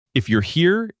If you're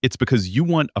here, it's because you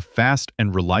want a fast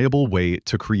and reliable way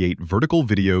to create vertical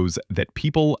videos that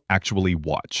people actually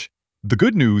watch. The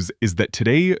good news is that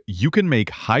today you can make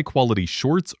high-quality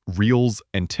shorts, reels,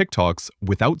 and TikToks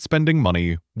without spending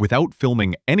money, without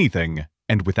filming anything,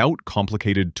 and without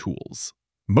complicated tools.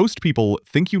 Most people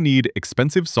think you need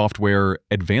expensive software,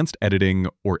 advanced editing,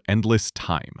 or endless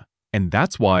time. And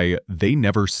that's why they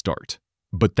never start.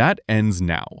 But that ends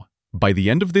now. By the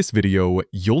end of this video,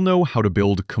 you'll know how to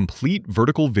build complete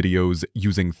vertical videos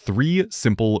using 3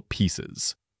 simple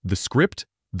pieces: the script,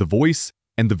 the voice,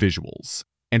 and the visuals.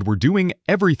 And we're doing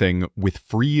everything with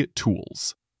free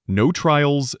tools. No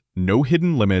trials, no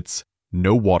hidden limits,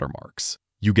 no watermarks.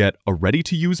 You get a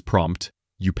ready-to-use prompt,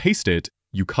 you paste it,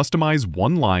 you customize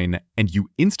one line, and you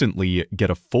instantly get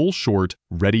a full short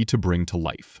ready to bring to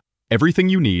life. Everything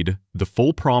you need, the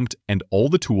full prompt and all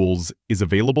the tools, is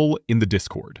available in the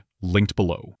Discord, linked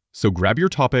below. So grab your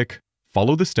topic,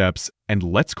 follow the steps, and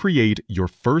let's create your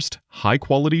first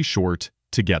high-quality short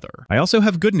together. I also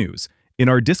have good news. In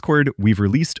our Discord, we've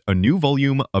released a new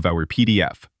volume of our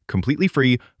PDF, completely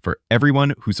free for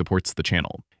everyone who supports the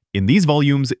channel. In these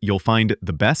volumes, you'll find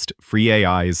the best free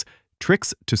AIs,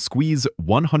 tricks to squeeze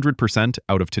 100%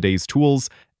 out of today's tools,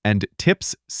 and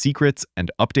tips, secrets, and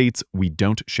updates we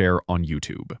don't share on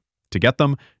YouTube. To get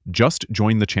them, just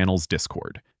join the channel's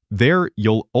Discord. There,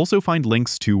 you'll also find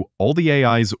links to all the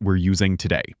AIs we're using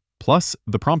today, plus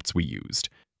the prompts we used.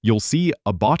 You'll see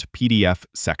a bot PDF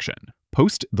section.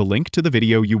 Post the link to the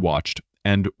video you watched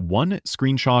and one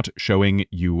screenshot showing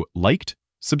you liked,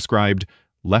 subscribed,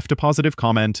 left a positive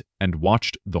comment, and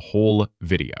watched the whole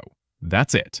video.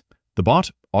 That's it. The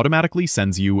bot automatically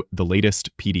sends you the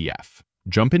latest PDF.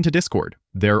 Jump into Discord.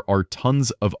 There are tons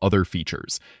of other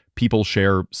features. People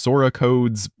share Sora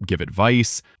codes, give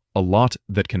advice, a lot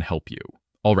that can help you.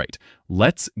 All right,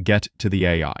 let's get to the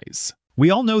AIs.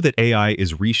 We all know that AI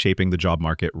is reshaping the job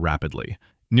market rapidly.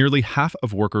 Nearly half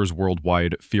of workers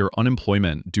worldwide fear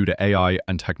unemployment due to AI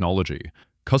and technology.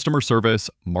 Customer service,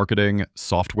 marketing,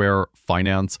 software,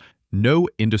 finance, no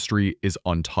industry is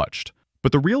untouched.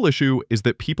 But the real issue is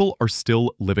that people are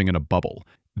still living in a bubble.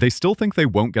 They still think they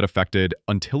won't get affected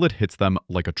until it hits them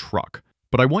like a truck.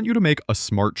 But I want you to make a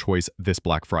smart choice this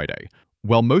Black Friday.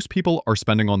 While most people are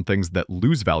spending on things that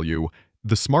lose value,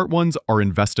 the smart ones are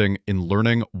investing in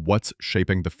learning what's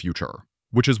shaping the future.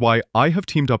 Which is why I have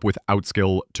teamed up with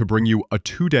Outskill to bring you a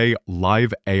 2-day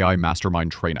live AI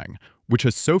mastermind training, which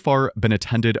has so far been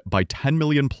attended by 10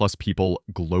 million plus people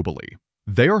globally.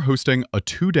 They are hosting a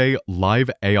 2-day live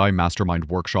AI mastermind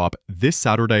workshop this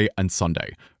Saturday and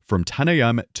Sunday, from 10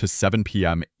 a.m. to 7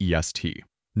 p.m. EST.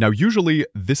 Now, usually,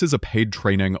 this is a paid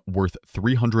training worth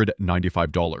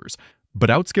 $395, but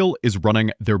Outskill is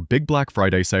running their big Black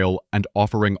Friday sale and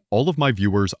offering all of my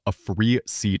viewers a free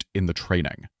seat in the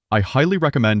training. I highly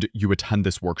recommend you attend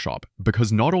this workshop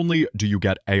because not only do you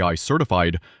get AI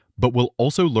certified, but will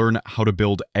also learn how to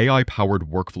build AI-powered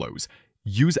workflows,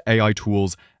 use AI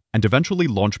tools, and eventually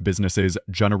launch businesses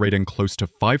generating close to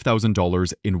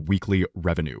 $5,000 in weekly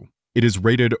revenue. It is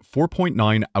rated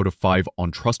 4.9 out of 5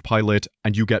 on Trustpilot,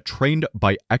 and you get trained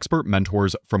by expert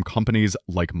mentors from companies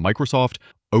like Microsoft,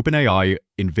 OpenAI,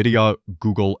 NVIDIA,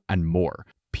 Google, and more.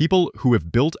 People who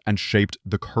have built and shaped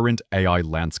the current AI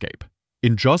landscape.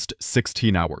 In just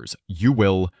 16 hours, you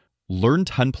will learn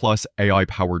 10+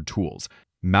 AI-powered tools,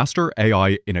 master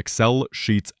AI in Excel,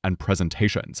 Sheets, and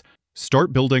presentations,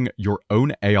 start building your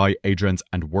own AI agents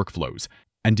and workflows,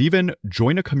 and even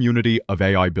join a community of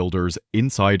AI builders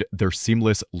inside their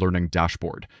seamless learning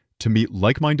dashboard to meet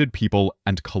like-minded people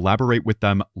and collaborate with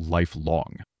them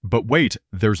lifelong. But wait,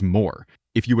 there's more.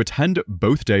 If you attend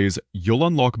both days, you'll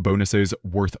unlock bonuses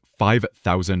worth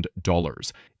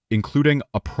 $5,000, including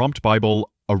a prompt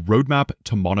Bible, a roadmap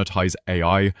to monetize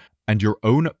AI, and your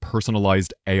own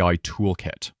personalized AI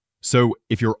toolkit. So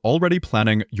if you're already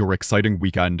planning your exciting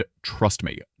weekend, trust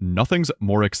me, nothing's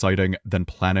more exciting than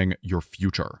planning your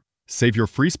future. Save your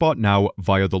free spot now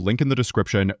via the link in the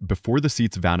description before the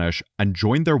seats vanish and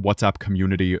join their WhatsApp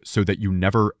community so that you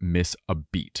never miss a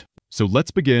beat. So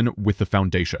let's begin with the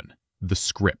foundation, the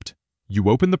script. You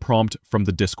open the prompt from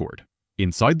the Discord.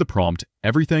 Inside the prompt,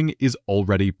 everything is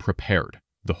already prepared.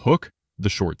 The hook, the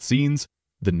short scenes,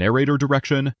 the narrator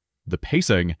direction, the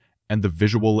pacing, and the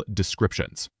visual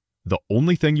descriptions. The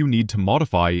only thing you need to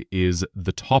modify is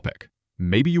the topic.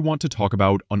 Maybe you want to talk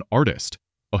about an artist,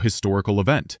 a historical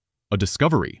event, a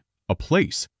discovery, a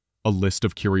place, a list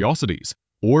of curiosities,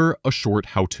 or a short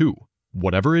how-to.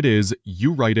 Whatever it is,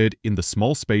 you write it in the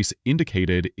small space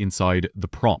indicated inside the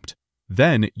prompt.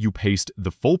 Then you paste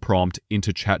the full prompt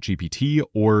into ChatGPT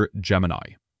or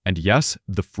Gemini. And yes,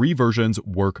 the free versions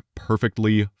work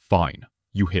perfectly fine.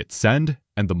 You hit send,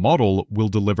 and the model will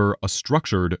deliver a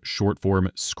structured short-form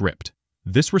script.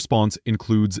 This response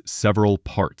includes several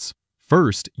parts.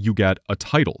 First, you get a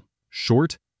title,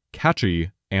 short,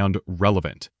 catchy, and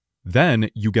relevant. Then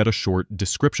you get a short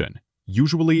description,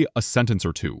 usually a sentence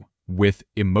or two, with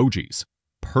emojis,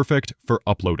 perfect for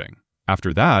uploading.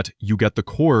 After that, you get the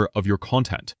core of your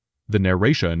content, the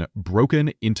narration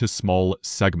broken into small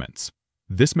segments.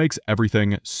 This makes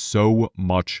everything so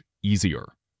much easier.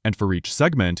 And for each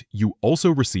segment, you also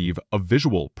receive a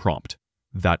visual prompt.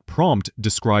 That prompt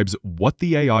describes what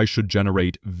the AI should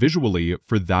generate visually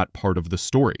for that part of the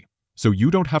story. So you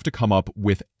don't have to come up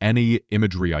with any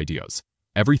imagery ideas.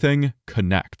 Everything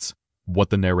connects.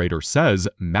 What the narrator says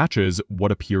matches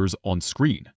what appears on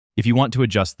screen. If you want to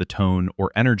adjust the tone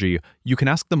or energy, you can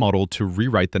ask the model to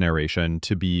rewrite the narration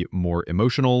to be more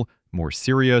emotional, more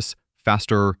serious,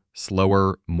 faster,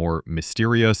 slower, more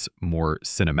mysterious, more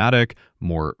cinematic,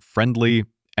 more friendly,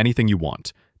 anything you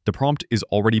want. The prompt is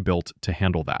already built to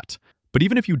handle that. But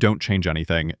even if you don't change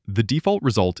anything, the default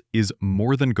result is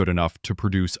more than good enough to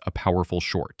produce a powerful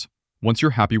short. Once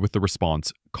you're happy with the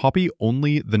response, copy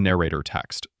only the narrator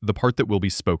text, the part that will be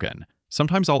spoken.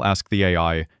 Sometimes I'll ask the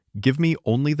AI, give me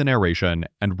only the narration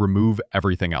and remove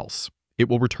everything else. It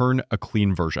will return a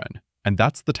clean version, and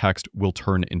that's the text will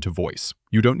turn into voice.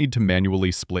 You don't need to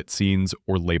manually split scenes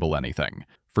or label anything.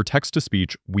 For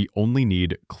text-to-speech, we only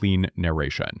need clean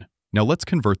narration. Now let's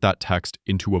convert that text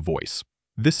into a voice.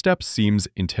 This step seems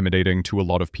intimidating to a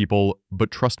lot of people,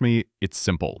 but trust me, it's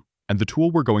simple. And the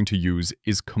tool we're going to use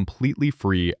is completely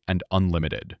free and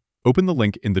unlimited. Open the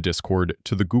link in the Discord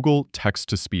to the Google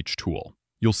Text-to-Speech tool.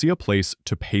 You'll see a place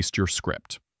to paste your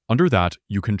script. Under that,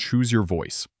 you can choose your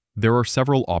voice. There are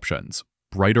several options: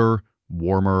 brighter,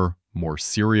 warmer, more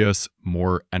serious,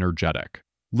 more energetic.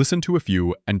 Listen to a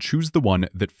few and choose the one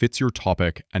that fits your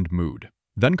topic and mood.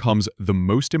 Then comes the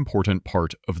most important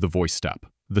part of the voice step,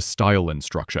 the style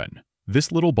instruction.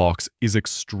 This little box is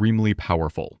extremely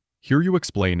powerful. Here you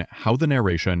explain how the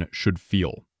narration should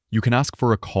feel. You can ask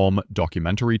for a calm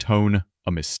documentary tone,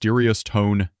 a mysterious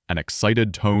tone, an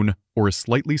excited tone, or a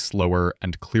slightly slower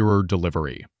and clearer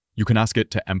delivery. You can ask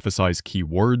it to emphasize key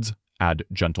words, add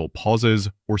gentle pauses,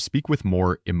 or speak with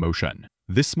more emotion.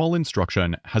 This small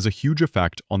instruction has a huge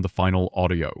effect on the final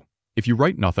audio. If you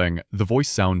write nothing, the voice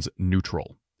sounds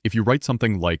neutral. If you write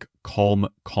something like calm,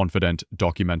 confident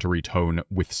documentary tone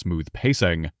with smooth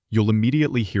pacing, you'll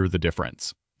immediately hear the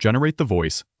difference. Generate the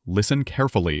voice, listen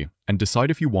carefully, and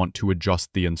decide if you want to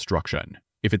adjust the instruction.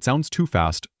 If it sounds too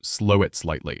fast, slow it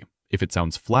slightly. If it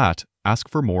sounds flat, ask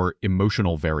for more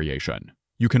emotional variation.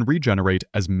 You can regenerate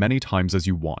as many times as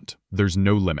you want. There's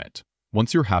no limit.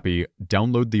 Once you're happy,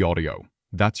 download the audio.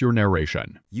 That's your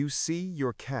narration. You see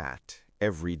your cat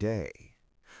every day,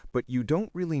 but you don't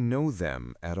really know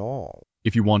them at all.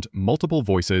 If you want multiple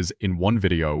voices in one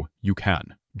video, you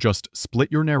can. Just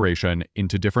split your narration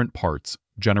into different parts,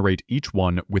 generate each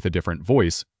one with a different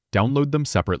voice, download them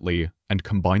separately, and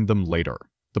combine them later.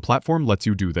 The platform lets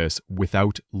you do this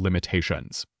without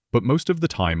limitations. But most of the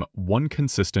time, one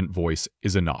consistent voice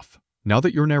is enough. Now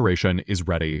that your narration is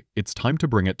ready, it's time to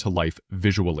bring it to life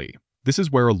visually. This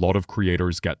is where a lot of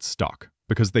creators get stuck,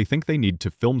 because they think they need to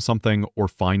film something or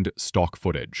find stock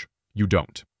footage. You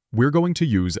don't. We're going to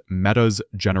use Meta's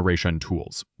generation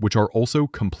tools, which are also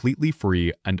completely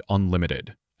free and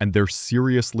unlimited, and they're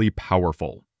seriously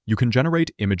powerful. You can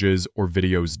generate images or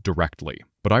videos directly,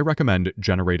 but I recommend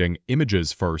generating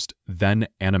images first, then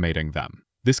animating them.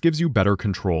 This gives you better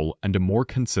control and a more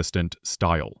consistent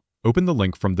style. Open the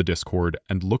link from the Discord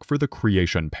and look for the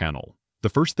creation panel. The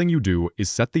first thing you do is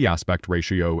set the aspect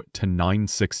ratio to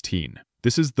 9:16.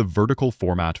 This is the vertical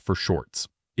format for shorts.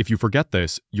 If you forget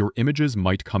this, your images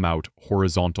might come out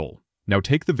horizontal. Now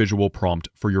take the visual prompt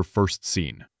for your first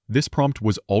scene. This prompt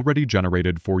was already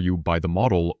generated for you by the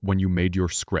model when you made your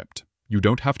script. You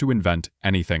don't have to invent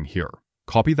anything here.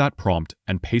 Copy that prompt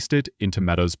and paste it into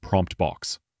Meta's prompt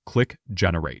box. Click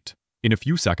Generate. In a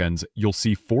few seconds, you'll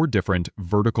see 4 different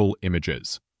vertical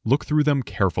images. Look through them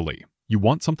carefully. You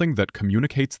want something that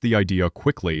communicates the idea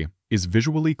quickly, is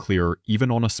visually clear even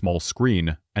on a small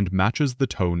screen, and matches the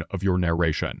tone of your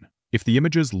narration. If the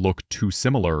images look too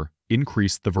similar,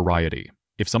 increase the variety.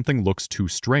 If something looks too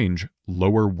strange,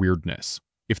 lower weirdness.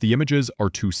 If the images are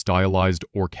too stylized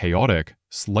or chaotic,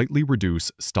 slightly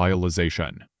reduce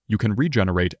stylization. You can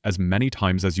regenerate as many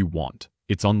times as you want.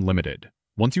 It's unlimited.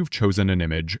 Once you've chosen an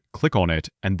image, click on it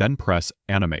and then press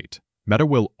Animate. Meta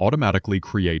will automatically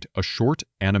create a short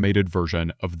animated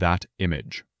version of that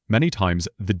image. Many times,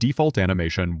 the default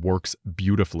animation works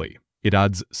beautifully. It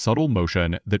adds subtle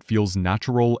motion that feels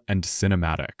natural and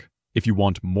cinematic. If you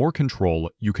want more control,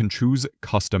 you can choose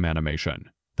custom animation.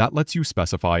 That lets you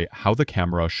specify how the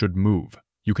camera should move.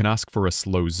 You can ask for a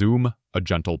slow zoom, a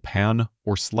gentle pan,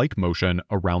 or slight motion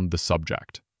around the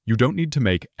subject. You don't need to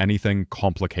make anything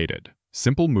complicated.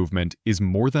 Simple movement is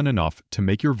more than enough to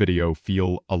make your video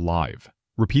feel alive.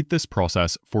 Repeat this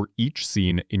process for each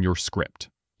scene in your script.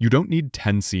 You don't need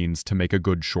 10 scenes to make a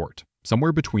good short.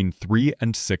 Somewhere between 3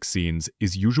 and 6 scenes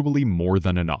is usually more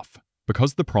than enough.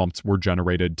 Because the prompts were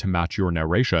generated to match your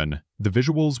narration, the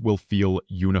visuals will feel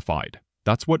unified.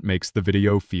 That's what makes the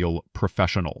video feel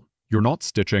professional. You're not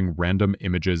stitching random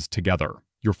images together.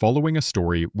 You're following a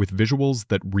story with visuals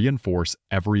that reinforce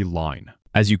every line.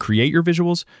 As you create your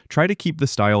visuals, try to keep the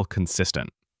style consistent.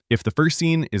 If the first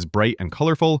scene is bright and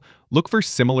colorful, look for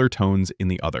similar tones in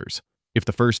the others. If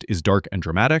the first is dark and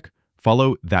dramatic,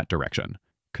 follow that direction.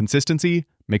 Consistency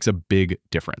makes a big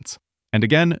difference. And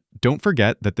again, don't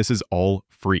forget that this is all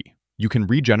free. You can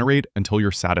regenerate until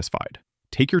you're satisfied.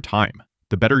 Take your time.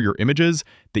 The better your images,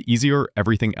 the easier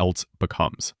everything else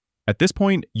becomes. At this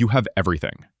point, you have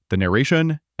everything: the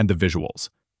narration and the visuals.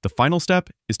 The final step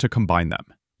is to combine them.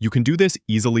 You can do this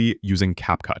easily using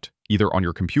CapCut, either on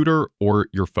your computer or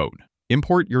your phone.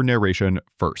 Import your narration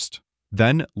first.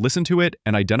 Then listen to it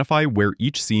and identify where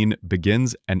each scene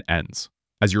begins and ends.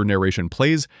 As your narration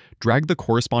plays, drag the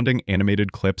corresponding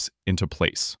animated clips into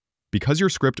place. Because your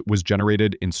script was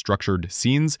generated in structured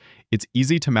scenes, it's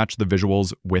easy to match the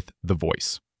visuals with the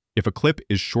voice. If a clip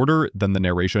is shorter than the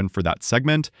narration for that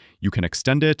segment, you can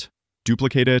extend it,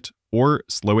 duplicate it, or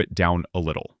slow it down a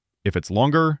little. If it's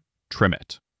longer, trim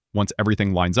it. Once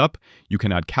everything lines up, you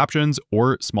can add captions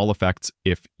or small effects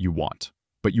if you want.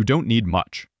 But you don't need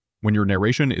much. When your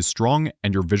narration is strong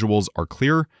and your visuals are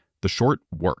clear, the short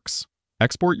works.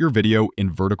 Export your video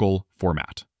in vertical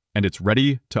format, and it's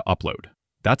ready to upload.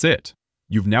 That's it.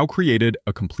 You've now created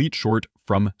a complete short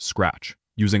from scratch,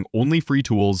 using only free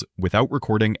tools, without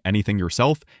recording anything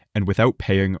yourself and without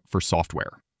paying for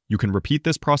software. You can repeat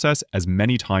this process as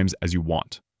many times as you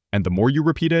want, and the more you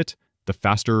repeat it, the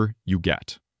faster you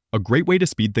get. A great way to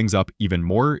speed things up even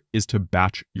more is to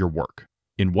batch your work.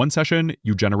 In one session,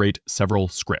 you generate several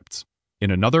scripts. In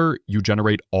another, you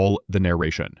generate all the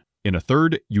narration. In a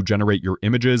third, you generate your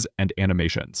images and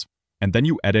animations. And then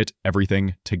you edit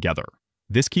everything together.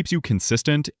 This keeps you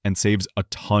consistent and saves a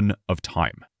ton of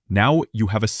time. Now you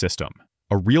have a system.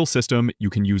 A real system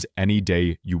you can use any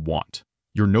day you want.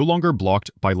 You're no longer blocked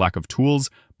by lack of tools,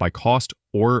 by cost,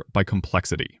 or by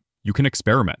complexity. You can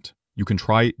experiment. You can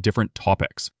try different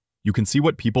topics. You can see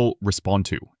what people respond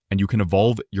to, and you can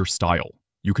evolve your style.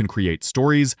 You can create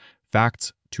stories,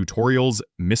 facts, tutorials,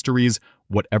 mysteries,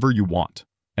 whatever you want.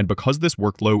 And because this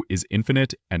workflow is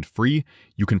infinite and free,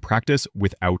 you can practice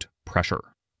without pressure.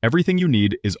 Everything you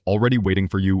need is already waiting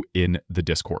for you in the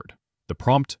Discord. The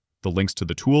prompt, the links to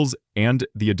the tools, and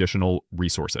the additional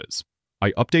resources.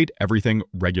 I update everything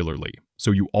regularly,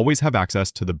 so you always have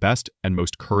access to the best and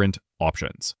most current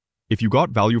options. If you got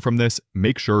value from this,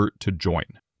 make sure to join.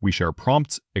 We share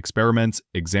prompts, experiments,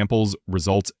 examples,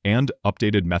 results, and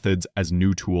updated methods as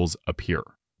new tools appear.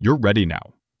 You're ready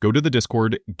now. Go to the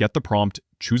Discord, get the prompt,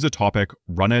 choose a topic,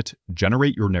 run it,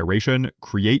 generate your narration,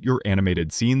 create your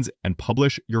animated scenes, and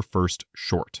publish your first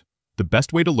short. The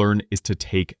best way to learn is to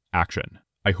take action.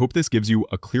 I hope this gives you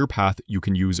a clear path you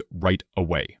can use right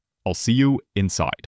away. I'll see you inside.